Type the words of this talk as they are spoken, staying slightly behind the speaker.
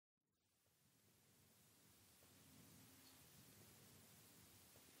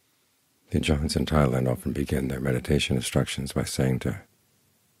The Ajahns in Thailand often begin their meditation instructions by saying to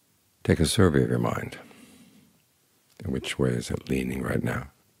take a survey of your mind. In which way is it leaning right now?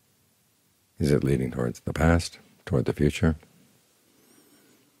 Is it leaning towards the past, toward the future?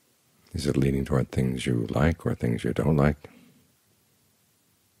 Is it leaning toward things you like or things you don't like?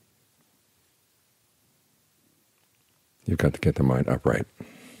 You've got to get the mind upright.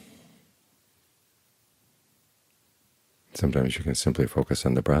 Sometimes you can simply focus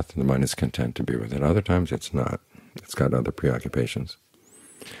on the breath and the mind is content to be with it. Other times it's not. It's got other preoccupations.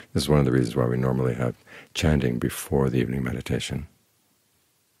 This is one of the reasons why we normally have chanting before the evening meditation.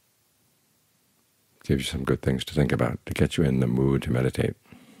 It gives you some good things to think about, to get you in the mood to meditate.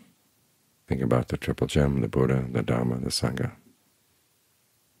 Think about the Triple Gem, the Buddha, the Dhamma, the Sangha.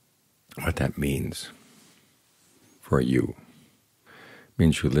 What that means for you. It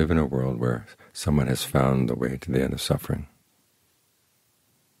means you live in a world where someone has found the way to the end of suffering,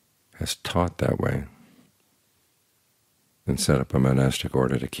 has taught that way, and set up a monastic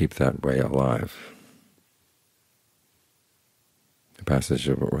order to keep that way alive. The passage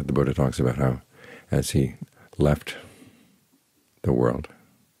where the Buddha talks about how, as he left the world,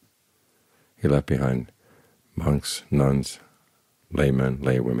 he left behind monks, nuns, laymen,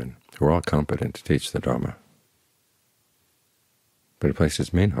 laywomen, who were all competent to teach the Dhamma. But he placed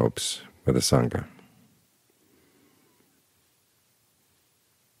his main hopes with the Sangha.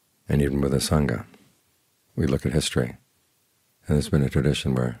 And even with the Sangha, we look at history, and there's been a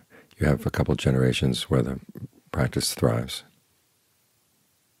tradition where you have a couple generations where the practice thrives.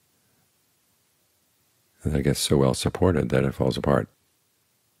 And then it gets so well supported that it falls apart.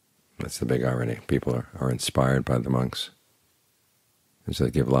 That's the big irony. People are inspired by the monks, and so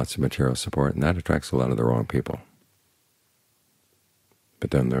they give lots of material support, and that attracts a lot of the wrong people. But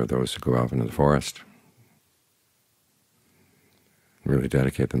then there are those who go out into the forest and really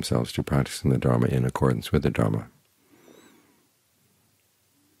dedicate themselves to practicing the Dharma in accordance with the Dharma.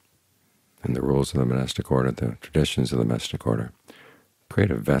 And the rules of the monastic order, the traditions of the monastic order,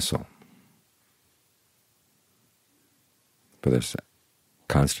 create a vessel for this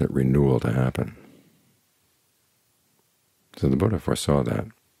constant renewal to happen. So the Buddha foresaw that.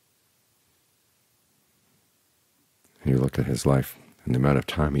 And you look at his life and the amount of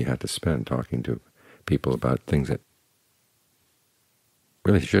time he had to spend talking to people about things that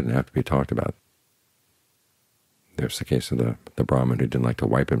really shouldn't have to be talked about. There's the case of the Brahmin who didn't like to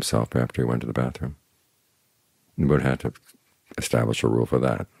wipe himself after he went to the bathroom. And the Buddha had to establish a rule for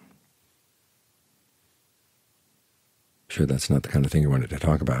that. Sure, that's not the kind of thing he wanted to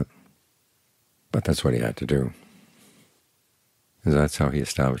talk about, but that's what he had to do. And that's how he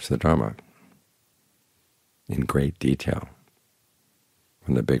established the Dharma in great detail,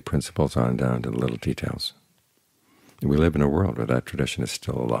 from the big principles on down to the little details. And we live in a world where that tradition is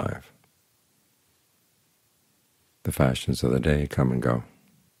still alive. The fashions of the day come and go,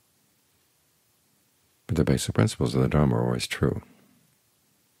 but the basic principles of the Dharma are always true.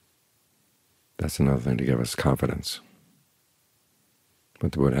 That's another thing to give us confidence.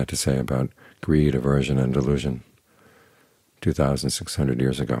 What the Buddha had to say about greed, aversion, and delusion 2,600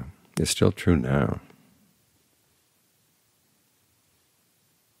 years ago is still true now.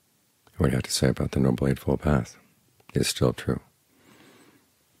 What he had to say about the Noble Eightfold Path is still true.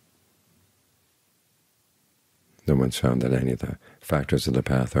 No one's found that any of the factors of the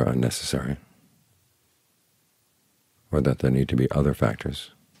path are unnecessary, or that there need to be other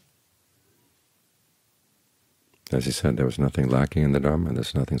factors. As he said, there was nothing lacking in the Dharma, and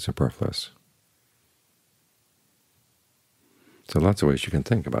there's nothing superfluous. So lots of ways you can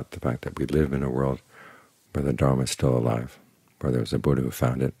think about the fact that we live in a world where the Dharma is still alive, where there was a Buddha who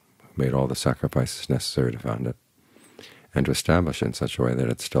found it, who made all the sacrifices necessary to found it, and to establish it in such a way that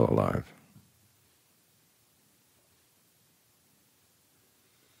it's still alive.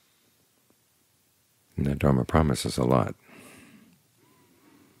 And that Dharma promises a lot,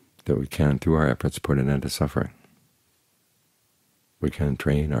 that we can, through our efforts, put an end to suffering. We can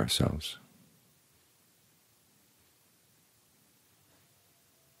train ourselves.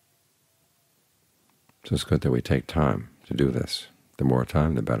 So it's good that we take time to do this. The more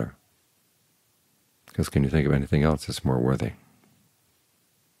time, the better. Because can you think of anything else that's more worthy?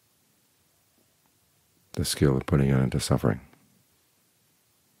 The skill of putting an end to suffering.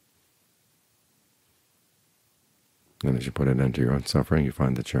 And as you put an end to your own suffering, you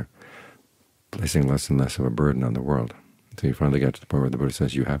find that you're placing less and less of a burden on the world. So you finally get to the point where the Buddha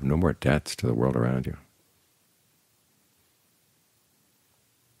says you have no more debts to the world around you.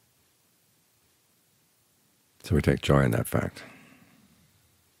 So we take joy in that fact.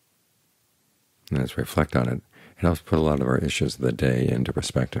 And as we reflect on it, it helps put a lot of our issues of the day into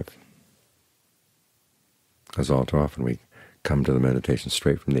perspective. because all too often we come to the meditation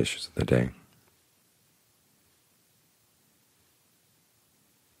straight from the issues of the day.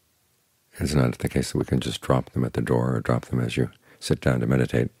 It's not the case that we can just drop them at the door or drop them as you sit down to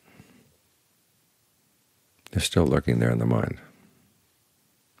meditate. They're still lurking there in the mind.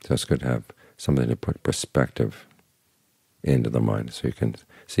 So it's good to have something to put perspective into the mind so you can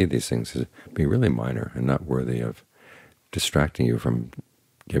see these things as being really minor and not worthy of distracting you from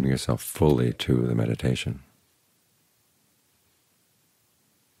giving yourself fully to the meditation.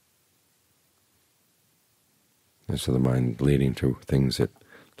 And so the mind leading to things it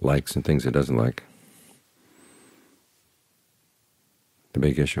likes and things it doesn't like. The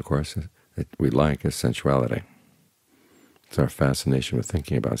big issue, of course, that we like is sensuality. It's our fascination with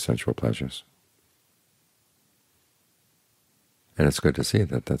thinking about sensual pleasures. And it's good to see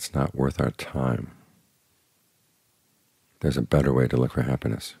that that's not worth our time. There's a better way to look for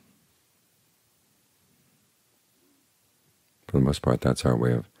happiness. For the most part, that's our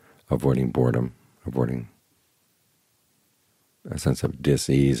way of avoiding boredom, avoiding a sense of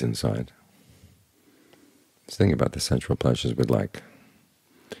dis-ease inside. Just thinking about the sensual pleasures we'd like.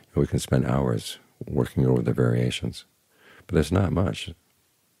 We can spend hours working over the variations, but there's not much.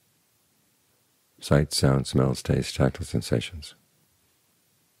 Sight, sound, smells, taste, tactile sensations.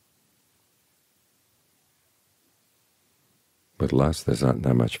 With lust, there's not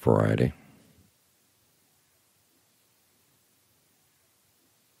that much variety.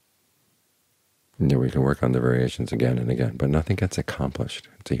 We can work on the variations again and again, but nothing gets accomplished.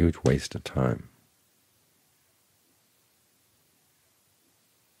 It's a huge waste of time.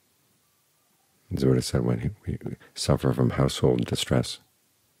 As the Buddha said, when we suffer from household distress,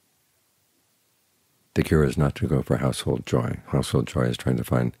 the cure is not to go for household joy. Household joy is trying to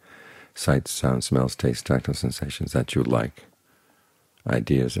find sights, sounds, smells, tastes, tactile sensations that you like,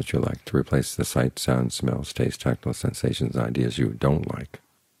 ideas that you like, to replace the sight, sound, smells, tastes, tactile sensations, ideas you don't like.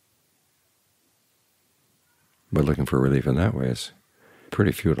 But looking for relief in that way is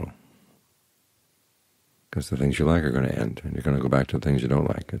pretty futile, because the things you like are going to end, and you're going to go back to the things you don't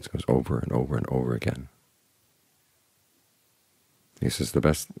like. It goes over and over and over again. He says the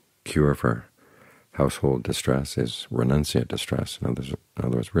best cure for household distress is renunciate distress. In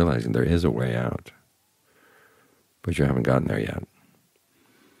other words, realizing there is a way out, but you haven't gotten there yet,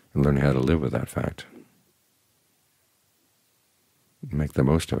 and learning how to live with that fact. Make the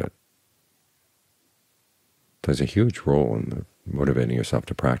most of it. Plays a huge role in motivating yourself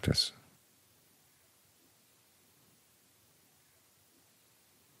to practice.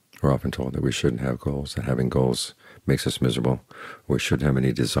 We're often told that we shouldn't have goals, that having goals makes us miserable. We shouldn't have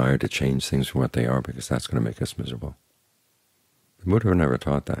any desire to change things from what they are, because that's going to make us miserable. The Buddha never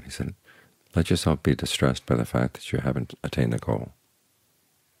taught that. He said, let yourself be distressed by the fact that you haven't attained the goal.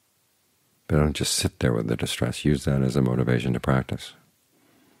 But don't just sit there with the distress. Use that as a motivation to practice,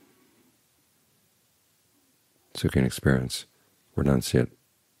 so you can experience renunciate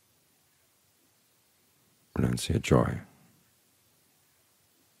joy.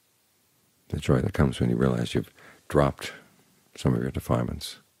 The joy that comes when you realize you've dropped some of your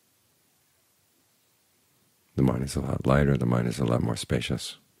defilements. The mind is a lot lighter, the mind is a lot more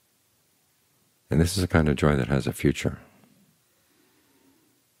spacious. And this is a kind of joy that has a future.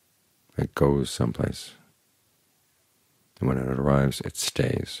 It goes someplace. And when it arrives, it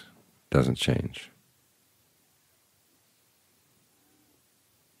stays, doesn't change.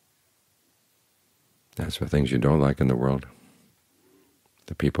 As for things you don't like in the world,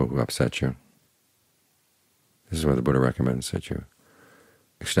 the people who upset you, this is why the Buddha recommends that you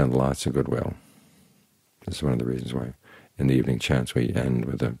extend lots of goodwill. This is one of the reasons why in the evening chants we end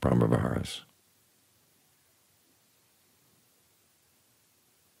with the Brahma-viharas.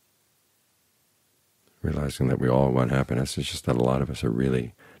 Realizing that we all want happiness, it's just that a lot of us are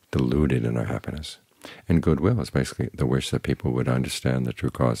really deluded in our happiness. And goodwill is basically the wish that people would understand the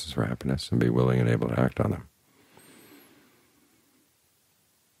true causes for happiness and be willing and able to act on them.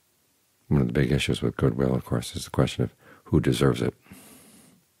 One of the big issues with goodwill, of course, is the question of who deserves it.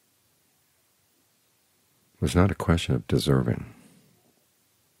 It's not a question of deserving.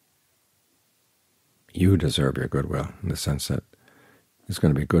 You deserve your goodwill in the sense that it's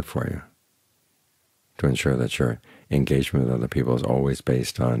going to be good for you, to ensure that your engagement with other people is always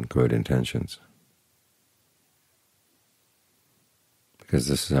based on good intentions. Because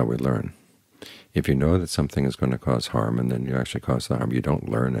this is how we learn. If you know that something is going to cause harm and then you actually cause the harm, you don't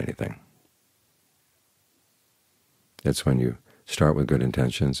learn anything. It's when you start with good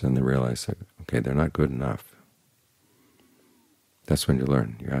intentions and then realize that, okay, they're not good enough. That's when you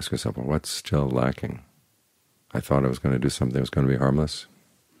learn. You ask yourself, well, what's still lacking? I thought I was going to do something that was going to be harmless,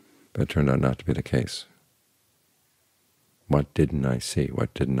 but it turned out not to be the case. What didn't I see?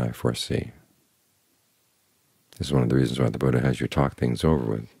 What didn't I foresee? This is one of the reasons why the Buddha has you talk things over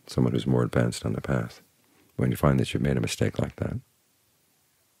with someone who's more advanced on the path, when you find that you've made a mistake like that.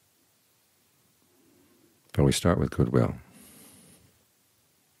 But we start with goodwill.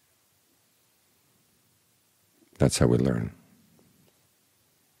 That's how we learn.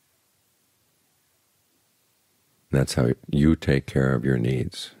 That's how you take care of your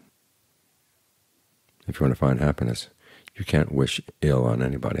needs. If you want to find happiness, you can't wish ill on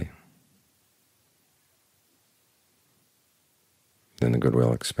anybody. Then the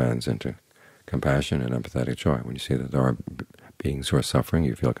goodwill expands into compassion and empathetic joy. When you see that there are beings who are suffering,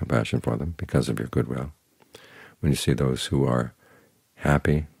 you feel compassion for them because of your goodwill. When you see those who are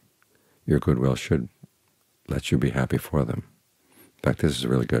happy, your goodwill should let you be happy for them. In fact, this is a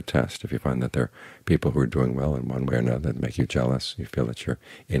really good test. If you find that there are people who are doing well in one way or another that make you jealous, you feel that you're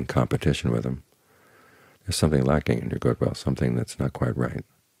in competition with them, there's something lacking in your goodwill, something that's not quite right.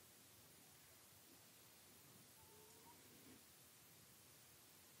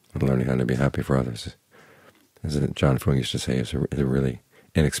 And learning how to be happy for others, as John Fung used to say, is a really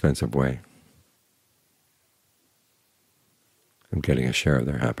inexpensive way of getting a share of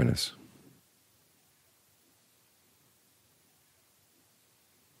their happiness.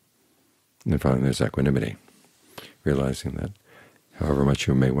 And then finally there's equanimity, realizing that however much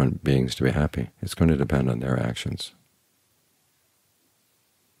you may want beings to be happy, it's going to depend on their actions.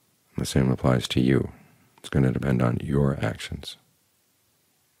 And the same applies to you. It's going to depend on your actions.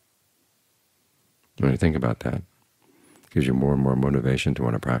 When you think about that, it gives you more and more motivation to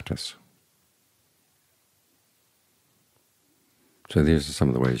want to practice. So these are some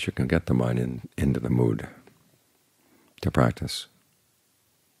of the ways you can get the mind into the mood to practice.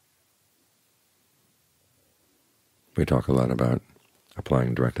 We talk a lot about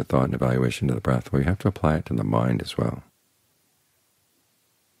applying directed thought and evaluation to the breath. Well, you have to apply it to the mind as well.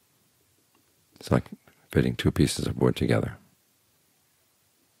 It's like fitting two pieces of wood together.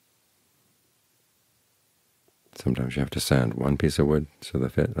 Sometimes you have to sand one piece of wood so they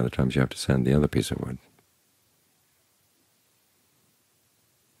fit, other times you have to sand the other piece of wood.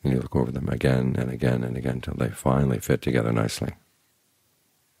 And you look over them again and again and again until they finally fit together nicely.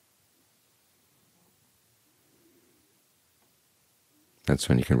 That's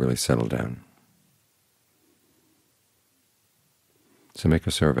when you can really settle down. So make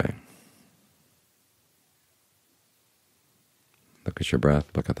a survey. Look at your breath,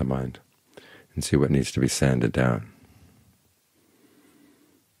 look at the mind, and see what needs to be sanded down.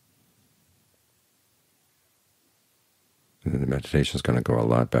 And then the meditation is going to go a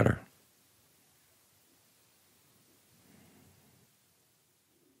lot better.